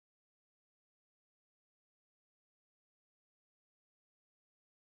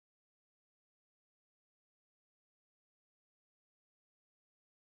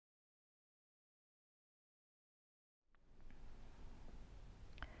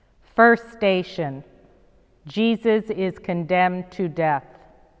First station, Jesus is condemned to death.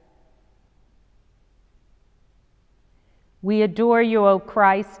 We adore you, O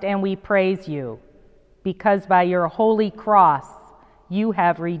Christ, and we praise you, because by your holy cross you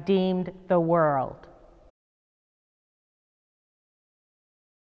have redeemed the world.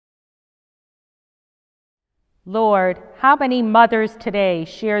 Lord, how many mothers today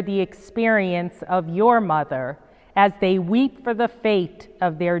share the experience of your mother as they weep for the fate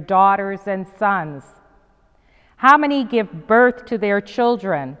of their daughters and sons? How many give birth to their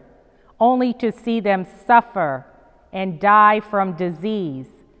children only to see them suffer and die from disease,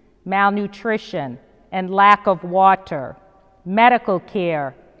 malnutrition, and lack of water, medical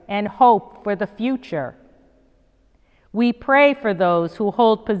care, and hope for the future? We pray for those who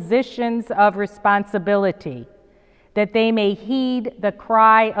hold positions of responsibility, that they may heed the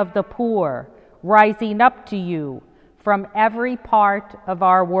cry of the poor rising up to you from every part of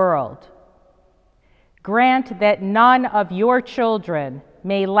our world. Grant that none of your children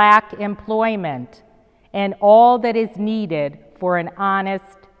may lack employment and all that is needed for an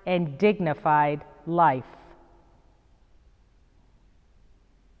honest and dignified life.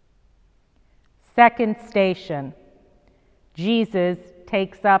 Second station, Jesus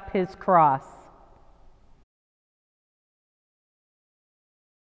takes up his cross.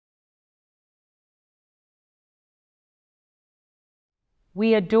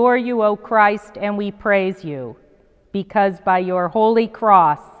 We adore you, O Christ, and we praise you, because by your holy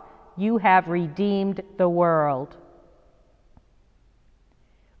cross you have redeemed the world.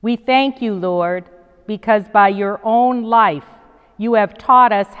 We thank you, Lord, because by your own life you have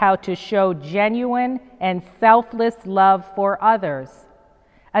taught us how to show genuine and selfless love for others,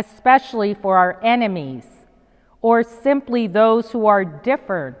 especially for our enemies, or simply those who are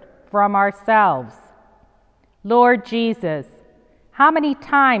different from ourselves. Lord Jesus, how many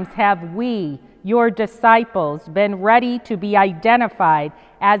times have we, your disciples, been ready to be identified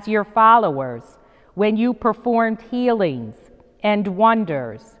as your followers when you performed healings and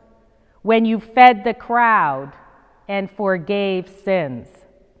wonders, when you fed the crowd and forgave sins?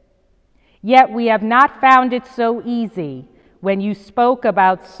 Yet we have not found it so easy when you spoke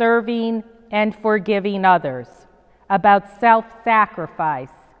about serving and forgiving others, about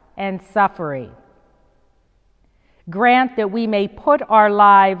self-sacrifice and suffering. Grant that we may put our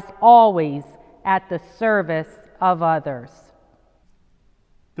lives always at the service of others.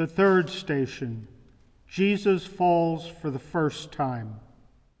 The third station, Jesus falls for the first time.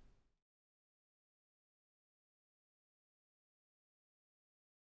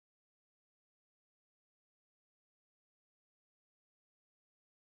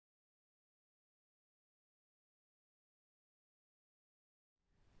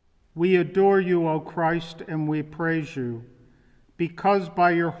 We adore you, O Christ, and we praise you, because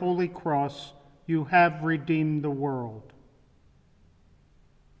by your holy cross you have redeemed the world.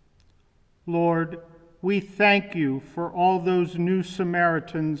 Lord, we thank you for all those new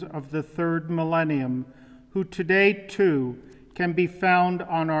Samaritans of the third millennium who today too can be found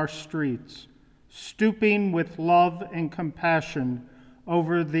on our streets, stooping with love and compassion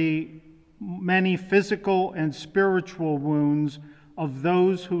over the many physical and spiritual wounds of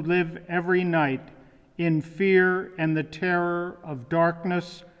those who live every night in fear and the terror of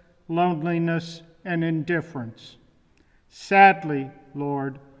darkness, loneliness, and indifference. Sadly,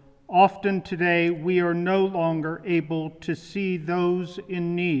 Lord, often today we are no longer able to see those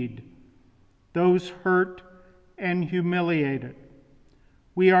in need, those hurt and humiliated.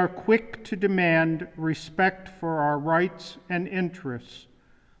 We are quick to demand respect for our rights and interests,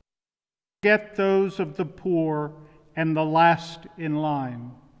 forget those of the poor and the last in line.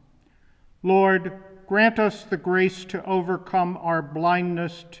 Lord, grant us the grace to overcome our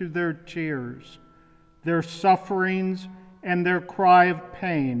blindness to their tears, their sufferings, and their cry of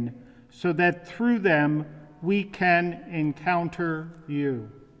pain, so that through them we can encounter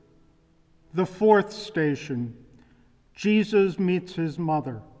you. The fourth station, Jesus meets his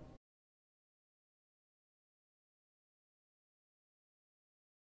mother.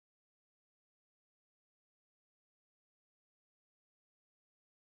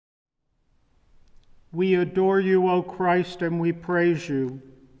 We adore you, O Christ, and we praise you,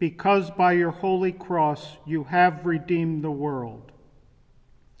 because by your holy cross you have redeemed the world.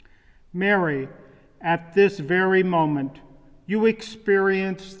 Mary, at this very moment, you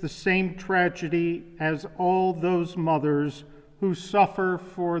experience the same tragedy as all those mothers who suffer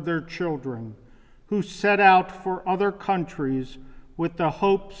for their children, who set out for other countries with the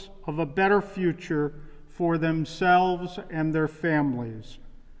hopes of a better future for themselves and their families,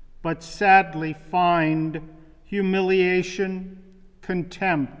 but sadly find humiliation,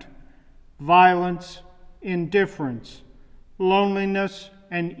 contempt, violence, indifference, loneliness,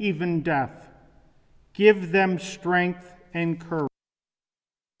 and even death. Give them strength and courage.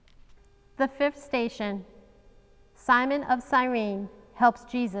 The fifth station, Simon of Cyrene helps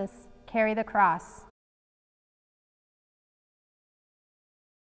Jesus carry the cross.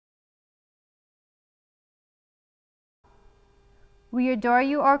 We adore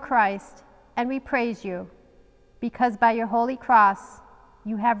you, O Christ, and we praise you, because by your holy cross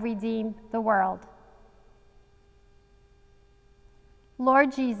you have redeemed the world.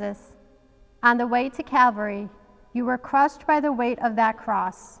 Lord Jesus, on the way to Calvary, you were crushed by the weight of that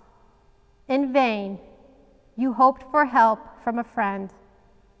cross. In vain, you hoped for help from a friend,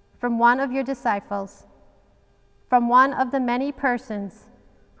 from one of your disciples, from one of the many persons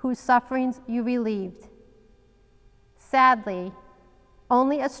whose sufferings you relieved. Sadly,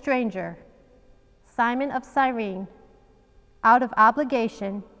 only a stranger, Simon of Cyrene, out of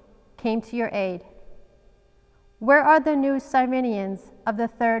obligation, came to your aid. Where are the new Cyrenians of the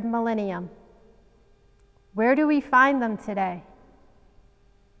third millennium? Where do we find them today?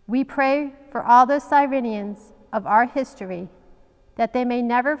 We pray for all the Cyrenians of our history that they may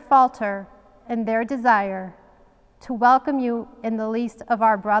never falter in their desire to welcome you in the least of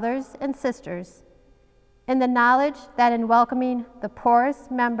our brothers and sisters, in the knowledge that in welcoming the poorest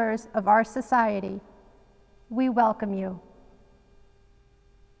members of our society, we welcome you.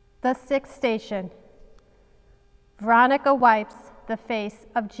 The sixth station, Veronica wipes the face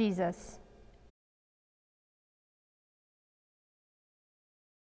of Jesus.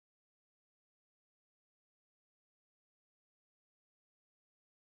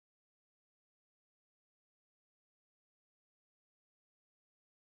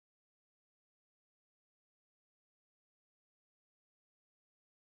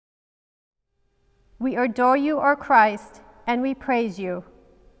 We adore you, O Christ, and we praise you,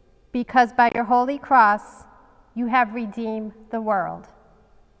 because by your holy cross you have redeemed the world.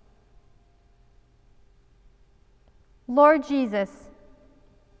 Lord Jesus,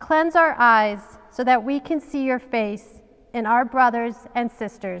 cleanse our eyes so that we can see your face in our brothers and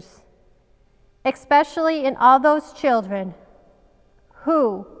sisters, especially in all those children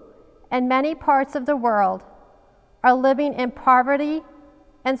who, in many parts of the world, are living in poverty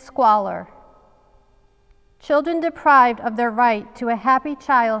and squalor. Children deprived of their right to a happy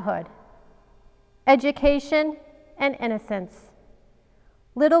childhood, education, and innocence.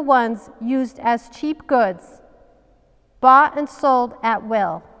 Little ones used as cheap goods, bought and sold at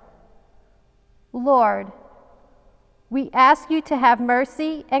will. Lord, we ask you to have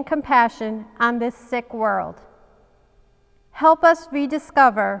mercy and compassion on this sick world. Help us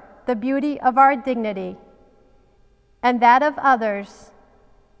rediscover the beauty of our dignity and that of others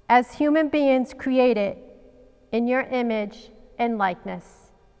as human beings created in your image and likeness.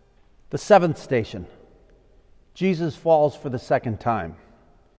 The seventh station, Jesus falls for the second time.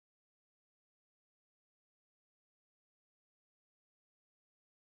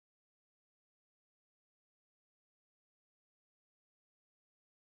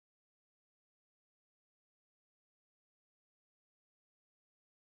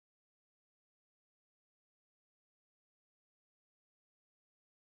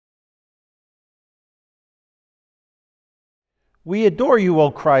 We adore you, O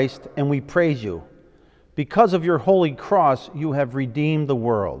Christ, and we praise you. Because of your holy cross, you have redeemed the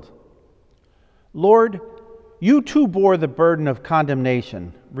world. Lord, you too bore the burden of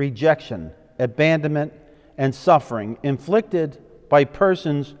condemnation, rejection, abandonment, and suffering inflicted by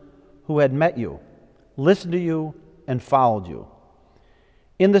persons who had met you, listened to you, and followed you.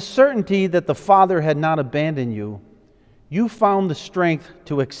 In the certainty that the Father had not abandoned you, you found the strength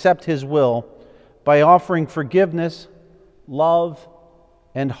to accept his will by offering forgiveness, love,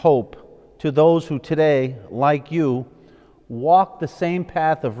 and hope to those who today, like you, walk the same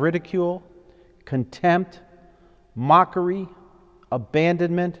path of ridicule, contempt, mockery,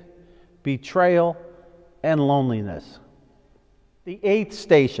 abandonment, betrayal, and loneliness. The eighth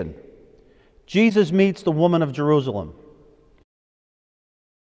station, Jesus meets the woman of Jerusalem.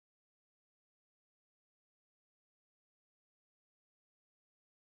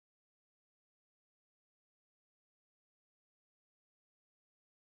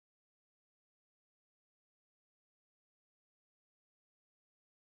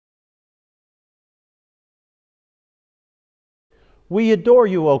 We adore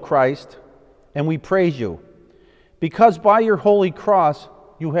you, O Christ, and we praise you, because by your holy cross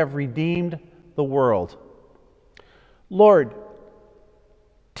you have redeemed the world. Lord,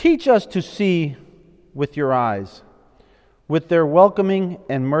 teach us to see with your eyes, with their welcoming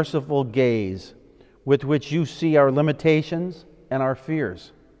and merciful gaze, with which you see our limitations and our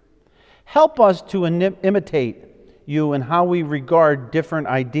fears. Help us to imitate you in how we regard different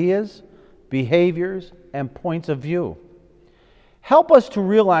ideas, behaviors, and points of view. Help us to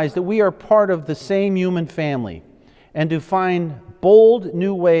realize that we are part of the same human family and to find bold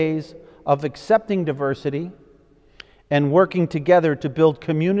new ways of accepting diversity and working together to build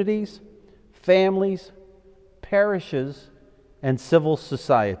communities, families, parishes, and civil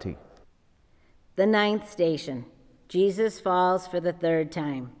society. The 9th station. Jesus falls for the 3rd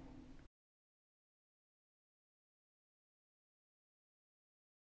time.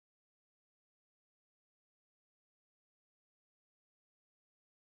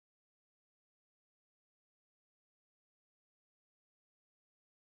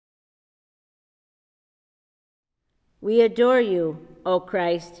 We adore you, O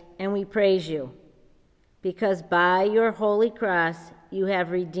Christ, and we praise you, because by your holy cross you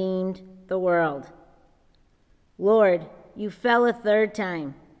have redeemed the world. Lord, you fell a 3rd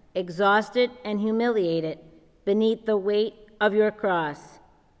time, exhausted and humiliated beneath the weight of your cross.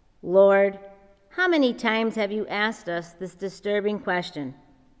 Lord, how many times have you asked us this disturbing question?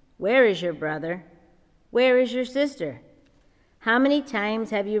 Where is your brother? Where is your sister? How many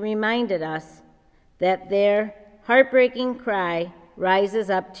times have you reminded us that their heartbreaking cry rises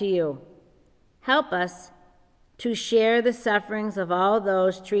up to you? Help us to share the sufferings of all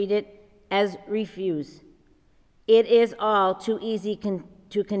those treated as refuse. It is all too easy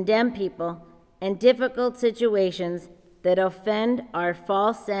to condemn people and difficult situations that offend our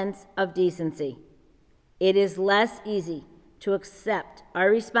false sense of decency. It is less easy to accept our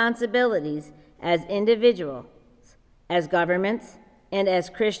responsibilities as individuals, as governments, and as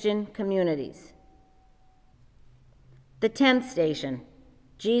Christian communities. The 10th station.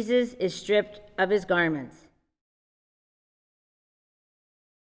 Jesus is stripped of his garments.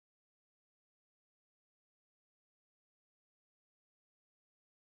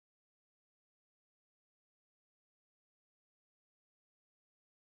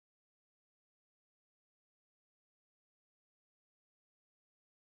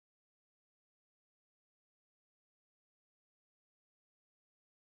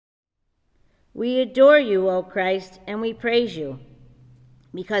 We adore you, O Christ, and we praise you,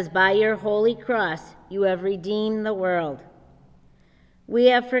 because by your holy cross you have redeemed the world. We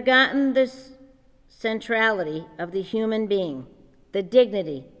have forgotten the centrality of the human being, the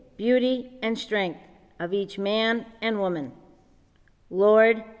dignity, beauty, and strength of each man and woman.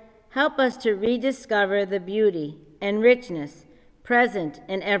 Lord, help us to rediscover the beauty and richness present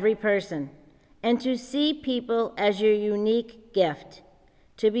in every person, and to see people as your unique gift,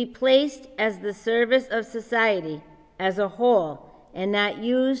 to be placed as the service of society as a whole and not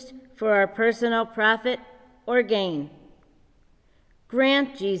used for our personal profit or gain.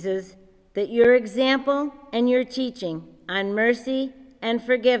 Grant, Jesus, that your example and your teaching on mercy and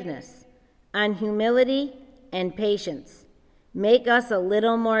forgiveness, on humility and patience, make us a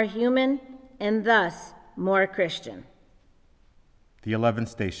little more human and thus more Christian. The 11th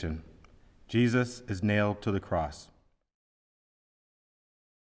station. Jesus is nailed to the cross.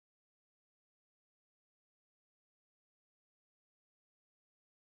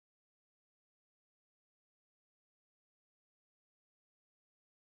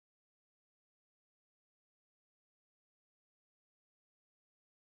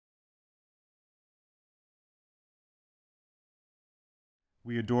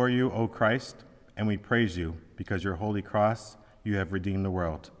 We adore you, O Christ, and we praise you, because your holy cross you have redeemed the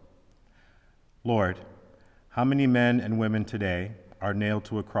world. Lord, how many men and women today are nailed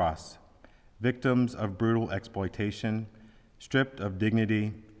to a cross, victims of brutal exploitation, stripped of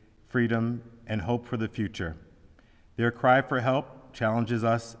dignity, freedom, and hope for the future. Their cry for help challenges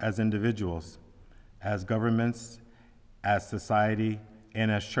us as individuals, as governments, as society,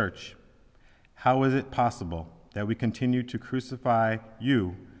 and as church. How is it possible that we continue to crucify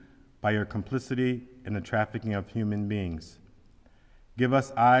you by your complicity in the trafficking of human beings? Give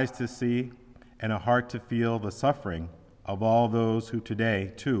us eyes to see and a heart to feel the suffering of all those who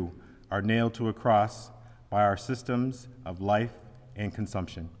today, too, are nailed to a cross by our systems of life and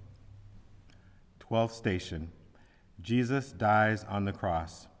consumption. 12th station. Jesus dies on the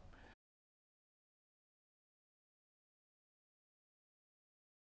cross.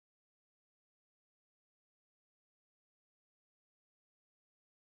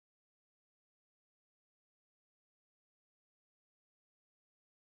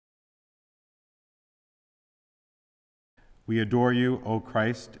 We adore you, O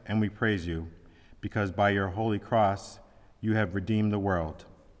Christ, and we praise you, because by your holy cross you have redeemed the world.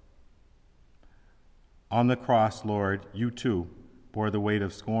 On the cross, Lord, you too bore the weight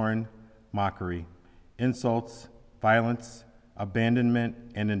of scorn, mockery, insults, violence, abandonment,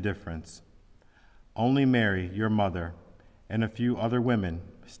 and indifference. Only Mary, your mother, and a few other women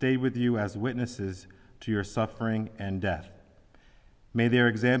stayed with you as witnesses to your suffering and death. May their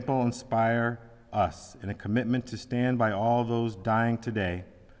example inspire us in a commitment to stand by all those dying today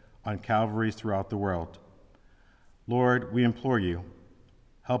on Calvaries throughout the world. Lord, we implore you,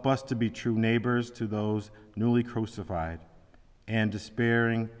 help us to be true neighbors to those newly crucified and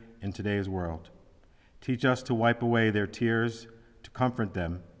despairing in today's world. Teach us to wipe away their tears, to comfort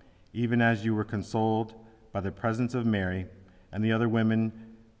them, even as you were consoled by the presence of Mary and the other women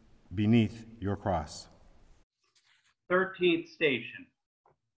beneath your cross. 13th station.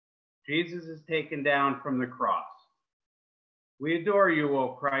 Jesus is taken down from the cross. We adore you, O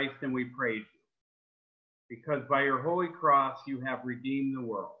Christ, and we praise you, because by your holy cross you have redeemed the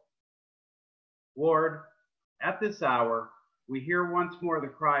world. Lord, at this hour, we hear once more the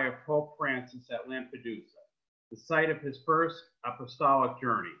cry of Pope Francis at Lampedusa, the site of his first apostolic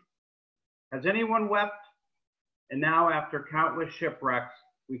journey. Has anyone wept? And now, after countless shipwrecks,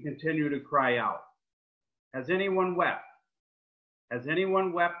 we continue to cry out. Has anyone wept? Has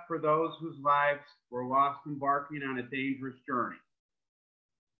anyone wept for those whose lives were lost embarking on a dangerous journey?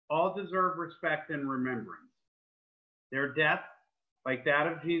 All deserve respect and remembrance. Their death, like that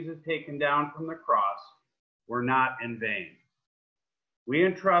of Jesus taken down from the cross, were not in vain. We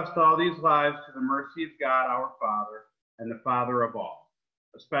entrust all these lives to the mercy of God, our Father, and the Father of all,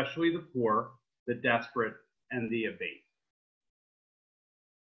 especially the poor, the desperate, and the abased.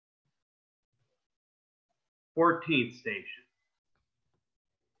 14th station.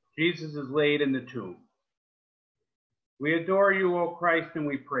 Jesus is laid in the tomb. We adore you, O Christ, and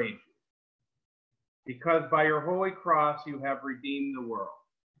we praise you, because by your holy cross you have redeemed the world.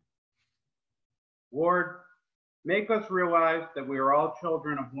 Lord, make us realize that we are all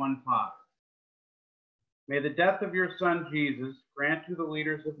children of one Father. May the death of your Son, Jesus, grant to the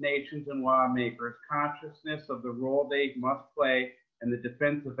leaders of nations and lawmakers consciousness of the role they must play in the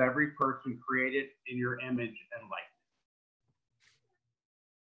defense of every person created in your image and likeness.